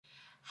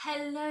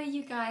Hello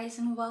you guys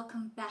and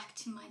welcome back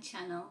to my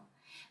channel.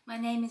 My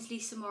name is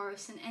Lisa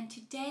Morrison and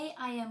today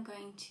I am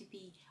going to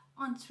be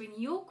answering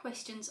your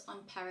questions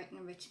on parrot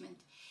enrichment.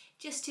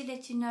 Just to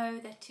let you know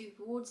that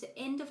towards the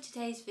end of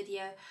today's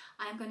video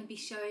I am going to be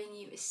showing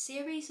you a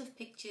series of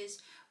pictures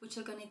which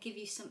are going to give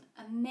you some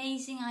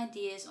amazing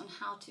ideas on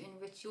how to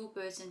enrich your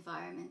bird's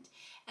environment,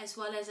 as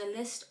well as a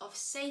list of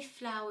safe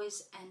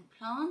flowers and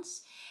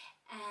plants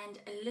and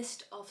a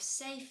list of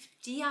safe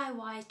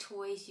DIY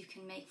toys you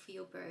can make for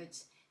your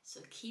birds. So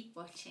keep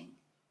watching.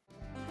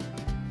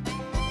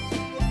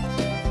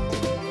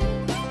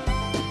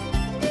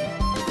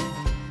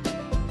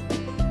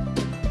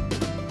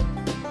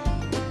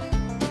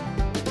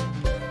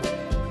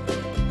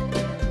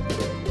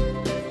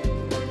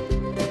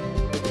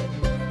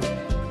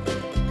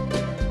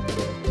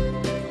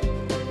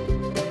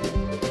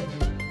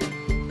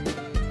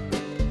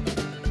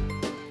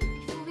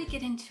 Before we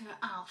get into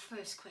our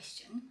first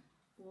question,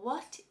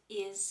 what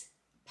is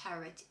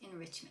parrot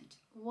enrichment?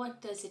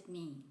 What does it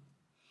mean?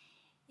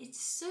 It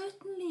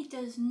certainly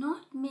does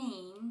not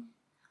mean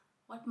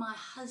what my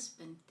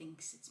husband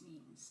thinks it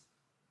means.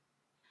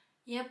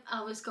 Yep,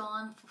 I was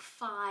gone for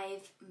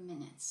 5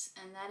 minutes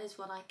and that is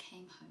what I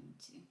came home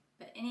to.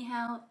 But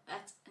anyhow,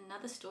 that's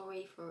another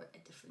story for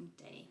a different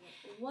day.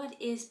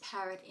 What is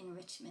parrot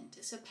enrichment?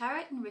 So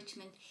parrot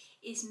enrichment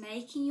is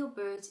making your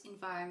bird's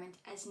environment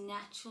as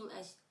natural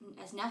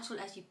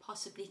as you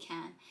possibly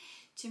can,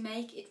 to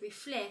make it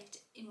reflect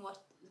in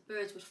what the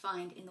birds would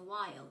find in the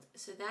wild.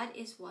 So that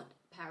is what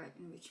parrot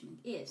enrichment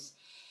is.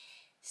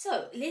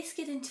 So let's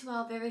get into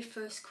our very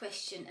first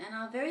question. And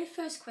our very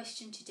first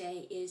question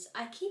today is,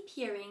 I keep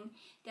hearing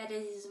that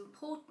it is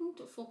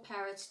important for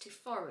parrots to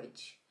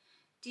forage.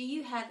 Do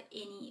you have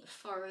any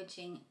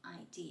foraging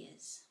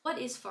ideas? What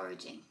is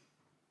foraging?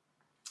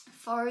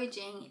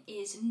 Foraging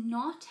is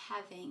not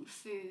having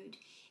food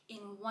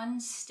in one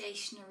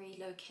stationary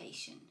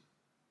location.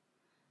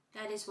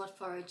 That is what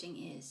foraging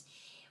is.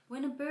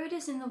 When a bird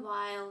is in the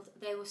wild,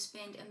 they will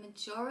spend a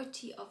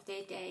majority of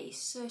their day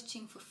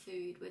searching for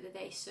food, whether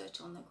they search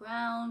on the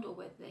ground or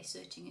whether they're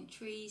searching in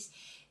trees.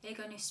 They're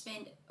going to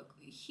spend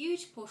a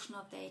huge portion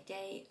of their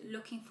day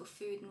looking for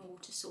food and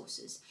water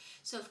sources.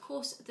 So of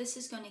course this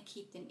is going to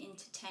keep them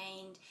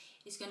entertained,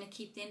 is going to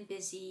keep them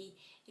busy,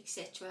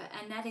 etc.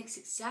 And that is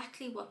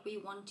exactly what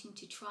we're wanting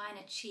to try and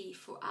achieve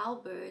for our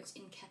birds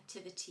in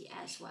captivity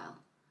as well.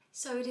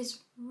 So it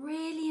is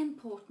really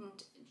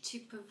important to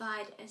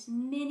provide as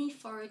many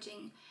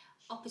foraging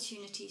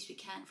opportunities we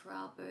can for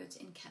our birds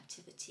in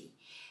captivity.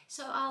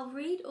 So I'll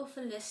read off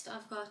a list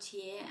I've got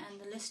here,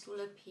 and the list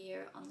will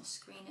appear on the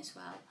screen as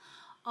well,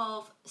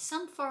 of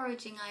some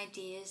foraging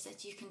ideas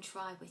that you can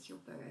try with your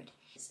bird.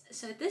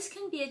 So this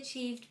can be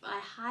achieved by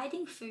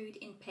hiding food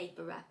in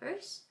paper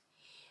wrappers,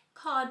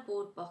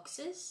 cardboard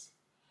boxes,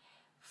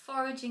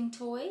 foraging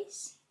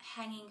toys,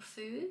 hanging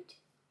food,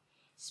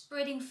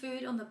 spreading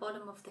food on the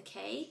bottom of the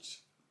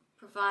cage,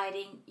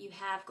 providing you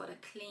have got a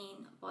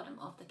clean bottom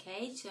of the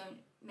cage, so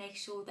make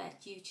sure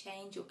that you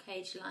change your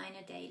cage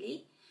liner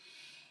daily.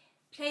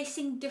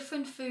 Placing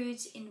different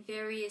foods in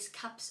various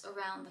cups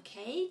around the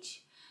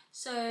cage.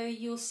 So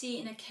you'll see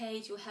in a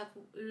cage you'll have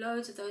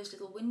loads of those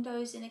little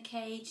windows in a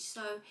cage,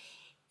 so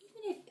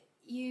even if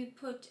you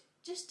put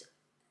just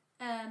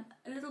a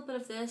little bit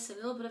of this, a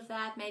little bit of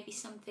that, maybe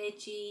some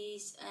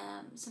veggies,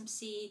 some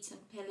seeds, some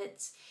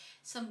pellets,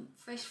 some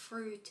fresh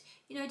fruit,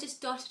 you know,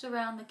 just dotted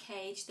around the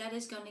cage. That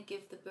is going to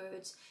give the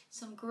birds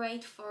some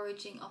great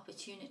foraging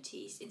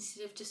opportunities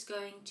instead of just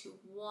going to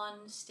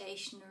one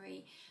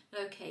stationary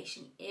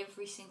location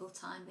every single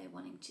time they're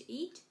wanting to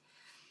eat.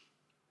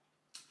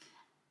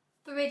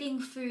 Threading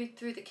food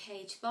through the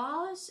cage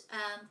bars,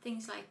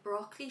 things like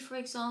broccoli for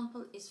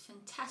example is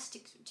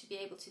fantastic to be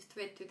able to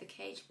thread through the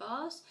cage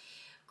bars.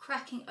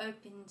 Cracking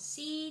open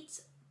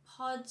seeds,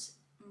 pods,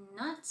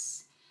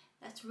 nuts.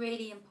 That's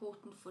really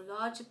important for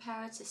larger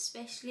parrots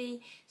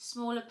especially.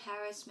 Smaller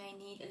parrots may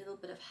need a little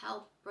bit of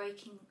help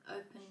breaking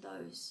open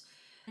those.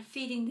 And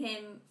feeding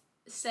them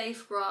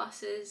safe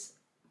grasses,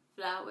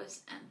 flowers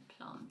and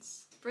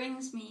plants.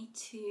 Brings me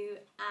to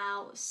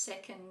our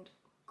second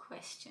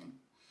question.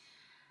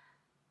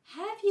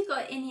 Have you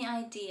got any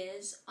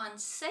ideas on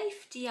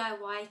safe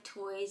DIY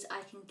toys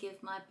I can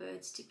give my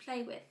birds to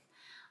play with?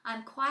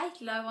 I'm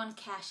quite low on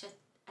cash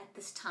at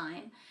this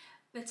time,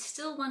 but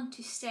still want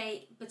them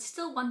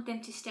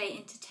to stay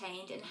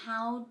entertained, and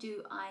how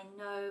do I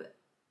know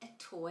a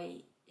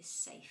toy is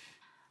safe?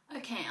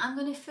 Okay, I'm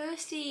going to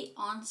firstly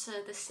answer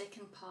the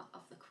second part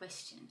of the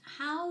question.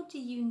 How do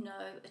you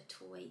know a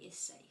toy is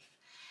safe?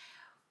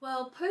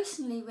 Well,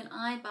 personally, when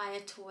I buy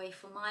a toy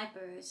for my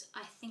birds,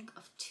 I think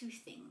of two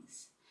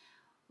things.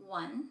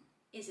 One,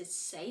 is it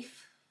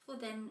safe for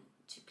them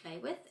to play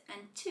with,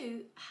 and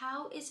two,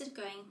 how is it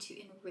going to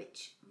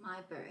enrich my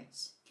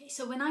birds? Okay,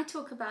 so when I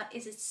talk about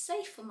is it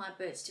safe for my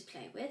birds to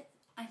play with,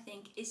 I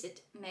think, is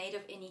it made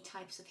of any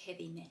types of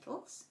heavy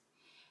metals?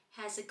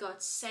 Has it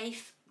got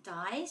safe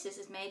dyes? Is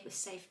it made with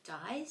safe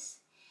dyes?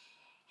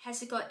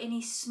 Has it got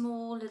any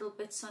small little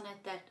bits on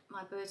it that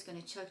my bird's going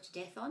to choke to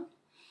death on?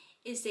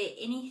 Is there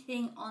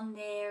anything on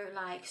there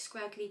like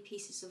scraggly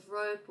pieces of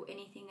rope or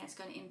anything that's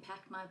going to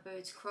impact my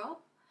bird's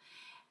crop?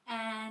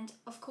 And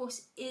of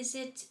course, is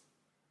it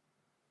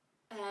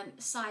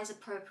size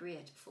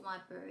appropriate for my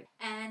bird?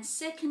 And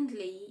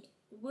secondly,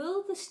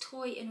 will this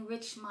toy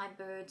enrich my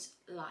bird's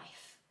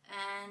life?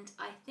 And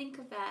I think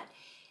of that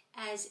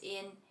as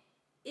in,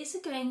 is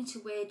it going to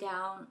wear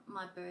down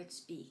my bird's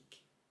beak?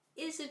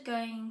 Is it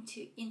going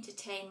to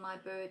entertain my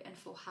bird, and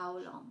for how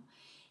long?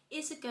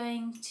 Is it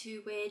going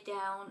to wear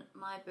down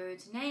my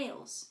bird's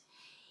nails?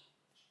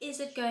 Is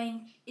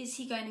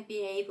he going to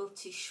be able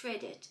to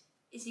shred it?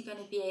 Is he going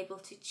to be able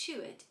to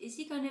chew it? Is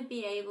he going to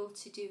be able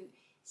to do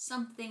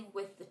something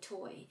with the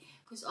toy?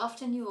 Because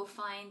often you will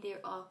find there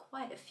are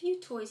quite a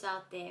few toys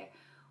out there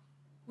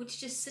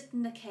which just sit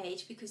in the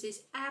cage because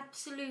there's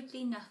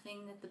absolutely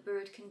nothing that the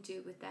bird can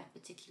do with that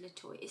particular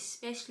toy,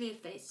 especially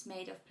if it's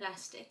made of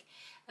plastic.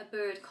 A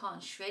bird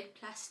can't shred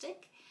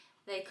plastic,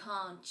 they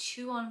can't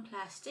chew on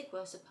plastic.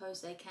 Well, I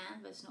suppose they can,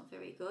 but it's not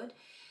very good.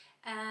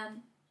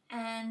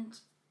 And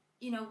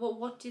you know,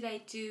 what do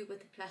they do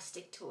with the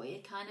plastic toy?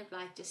 It kind of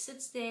like just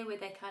sits there where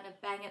they kind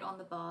of bang it on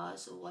the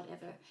bars or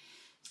whatever.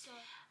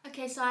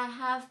 Okay, so I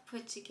have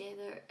put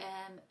together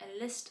a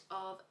list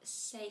of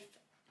safe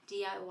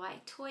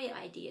DIY toy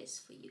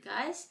ideas for you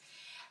guys,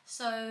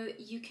 so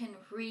you can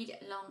read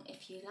along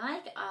if you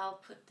like. I'll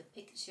put the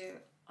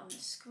picture on the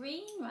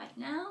screen right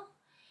now.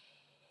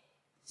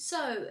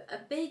 So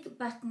big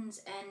buttons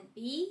and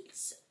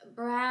beads,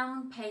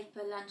 brown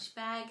paper lunch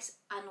bags,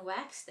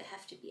 unwaxed, they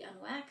have to be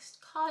unwaxed,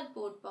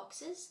 cardboard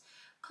boxes,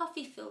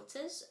 coffee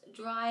filters,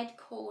 dried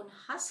corn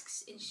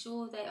husks,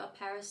 ensure they are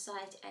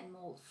parasite and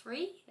mold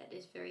free, that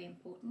is very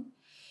important.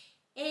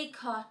 Egg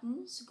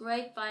cartons,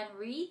 grapevine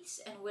wreaths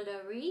and willow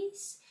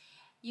wreaths.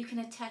 You can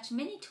attach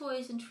many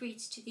toys and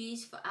treats to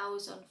these for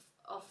hours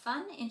of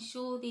fun.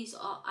 Ensure these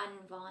are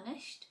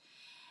unvarnished.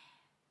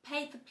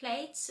 Paper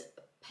plates,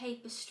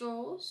 paper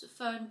straws,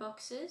 phone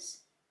books,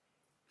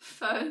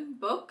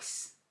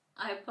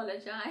 I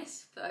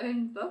apologize,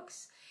 phone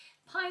books.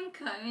 Pine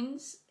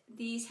cones,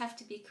 these have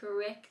to be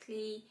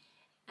correctly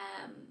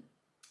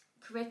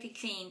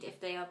cleaned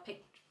if they are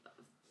picked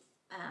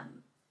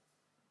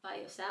by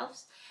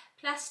yourselves.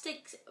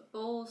 Plastic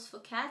balls for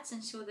cats,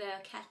 ensure they are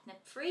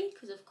catnip free,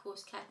 because of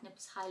course catnip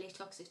is highly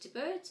toxic to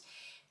birds.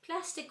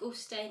 Plastic or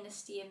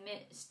stainless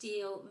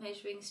steel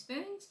measuring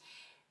spoons.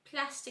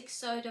 Plastic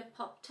soda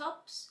pop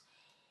tops.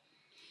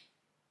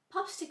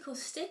 Popsicle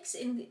sticks,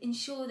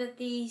 ensure that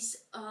these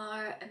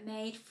are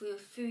made for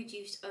food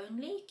use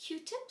only.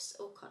 Q-tips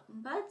or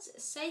cotton buds.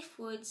 Safe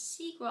woods,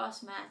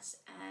 seagrass mats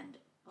and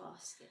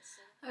baskets.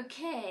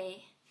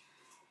 Okay,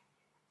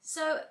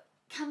 so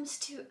comes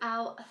to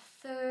our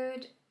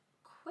third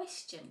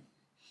question.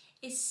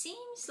 It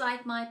seems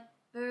like my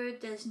bird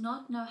does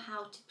not know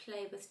how to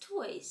play with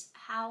toys.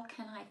 How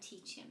can I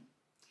teach him?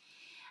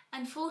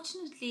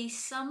 Unfortunately,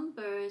 some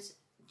birds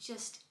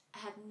just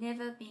have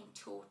never been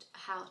taught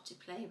how to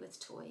play with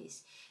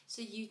toys.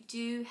 So you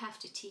do have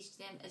to teach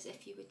them as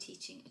if you were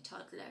teaching a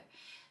toddler.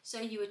 So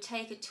you would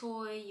take a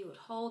toy, you would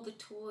hold the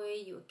toy,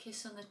 you would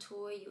kiss on the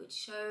toy, you would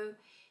show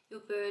your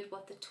bird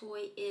what the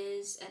toy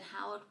is and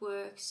how it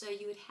works. So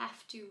you would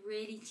have to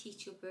really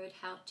teach your bird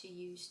how to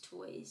use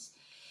toys.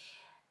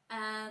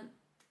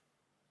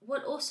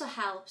 What also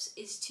helps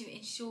is to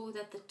ensure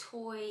that the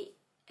toy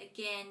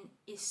again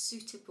is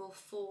suitable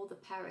for the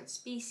parrot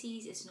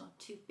species. It's not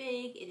too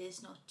big, it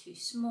is not too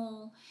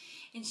small.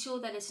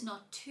 Ensure that it's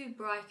not too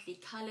brightly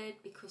colored,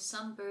 because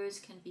some birds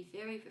can be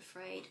very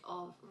afraid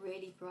of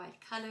really bright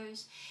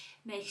colors.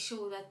 Make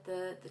sure that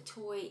the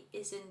toy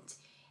isn't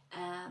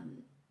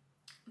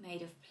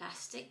made of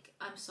plastic.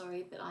 I'm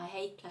sorry, but I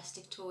hate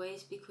plastic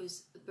toys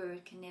because the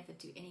bird can never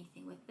do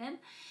anything with them.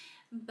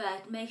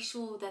 But make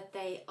sure that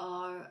they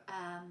are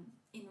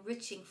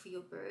enriching for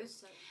your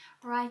birds.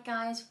 Right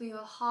guys, we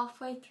are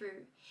halfway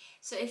through.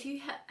 So if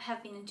you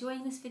have been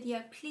enjoying this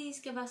video, please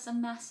give us a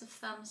massive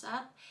thumbs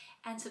up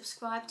and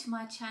subscribe to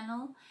my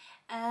channel.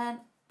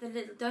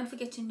 Don't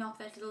forget to knock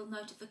that little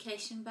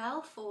notification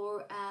bell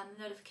for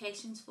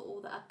notifications for all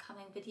the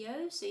upcoming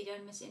videos, so you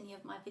don't miss any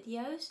of my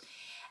videos.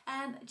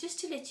 Just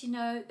to let you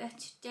know that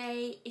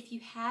today, if you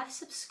have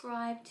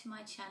subscribed to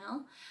my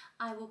channel,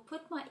 I will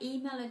put my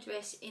email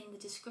address in the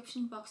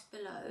description box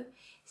below.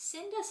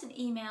 Send us an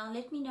email,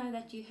 let me know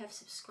that you have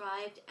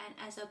subscribed, and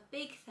as a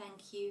big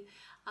thank you,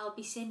 I'll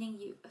be sending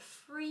you a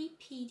free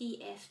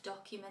PDF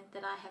document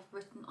that I have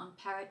written on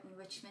Parrot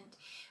Enrichment,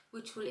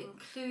 which will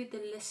include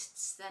the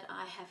lists that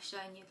I have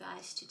shown you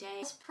guys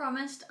today. As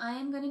promised, I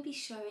am going to be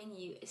showing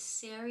you a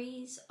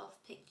series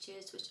of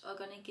pictures which are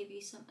going to give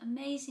you some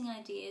amazing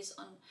ideas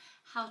on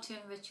how to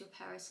enrich your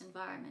parrot's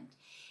environment.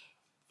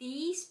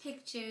 These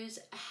pictures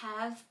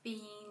have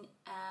been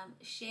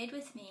shared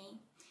with me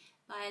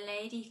by a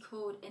lady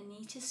called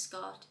Anita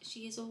Scott.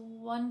 She is a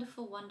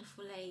wonderful,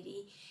 wonderful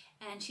lady,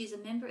 and she's a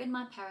member in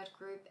my parrot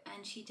group,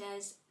 and she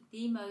does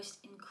the most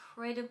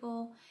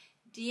incredible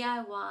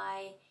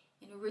DIY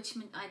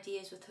enrichment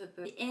ideas with her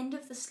bird. At the end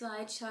of the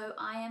slideshow,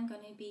 I am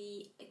going to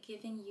be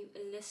giving you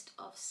a list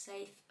of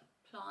safe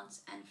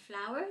plants and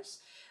flowers,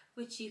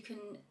 which you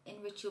can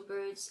enrich your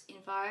bird's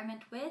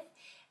environment with.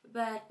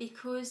 But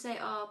because they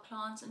are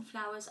plants and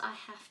flowers, I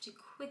have to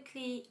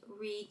quickly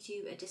read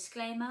you a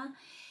disclaimer.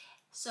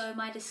 So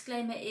my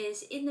disclaimer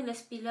is, in the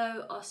list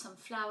below are some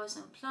flowers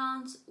and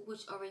plants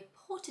which are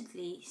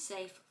reportedly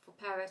safe for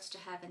parrots to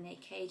have in their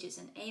cages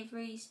and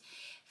aviaries.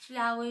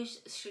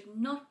 Flowers should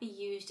not be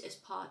used as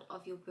part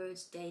of your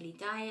bird's daily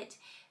diet.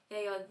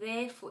 They are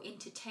there for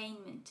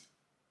entertainment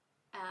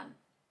and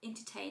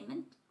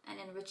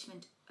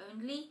enrichment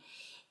only.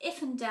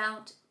 If in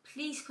doubt,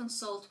 please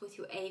consult with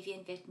your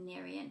avian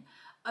veterinarian.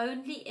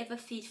 Only ever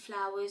feed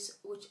flowers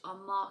which are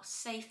marked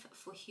safe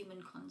for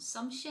human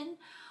consumption,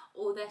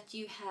 or that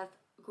you have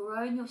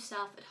grown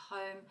yourself at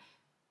home,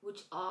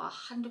 which are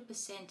 100%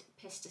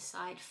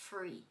 pesticide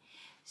free.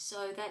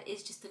 So that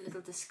is just a little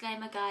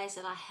disclaimer, guys,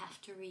 that I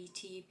have to read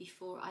to you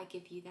before I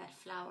give you that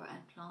flower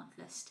and plant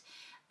list.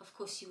 Of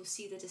course, you will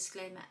see the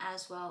disclaimer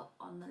as well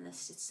on the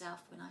list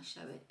itself when I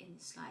show it in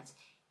the slides.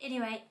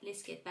 Anyway,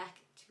 let's get back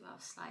to our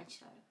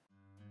slideshow.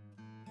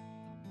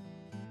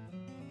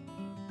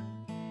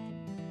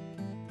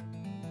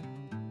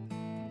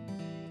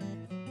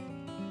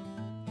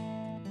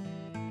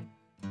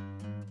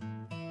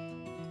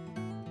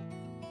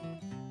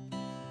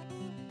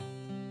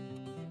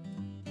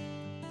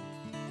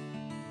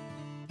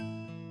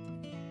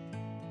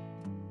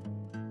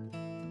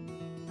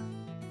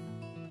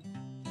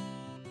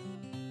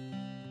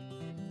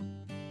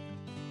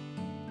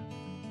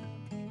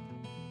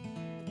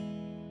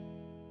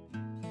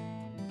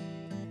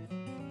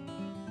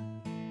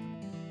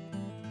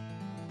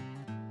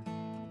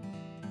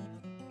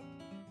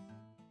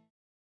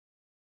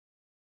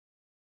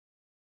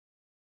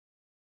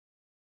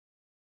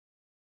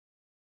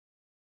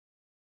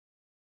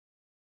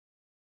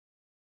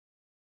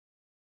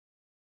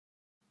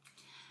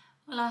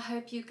 Well, I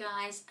hope you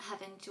guys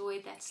have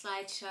enjoyed that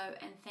slideshow,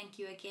 and thank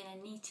you again,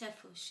 Anita,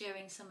 for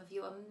sharing some of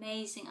your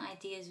amazing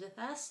ideas with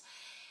us.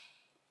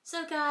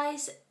 So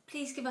guys,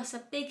 please give us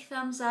a big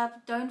thumbs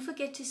up. Don't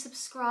forget to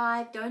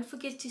subscribe. Don't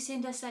forget to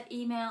send us that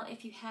email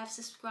if you have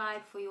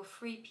subscribed for your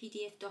free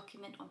PDF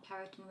document on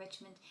Parrot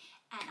Enrichment,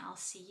 and I'll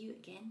see you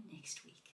again next week.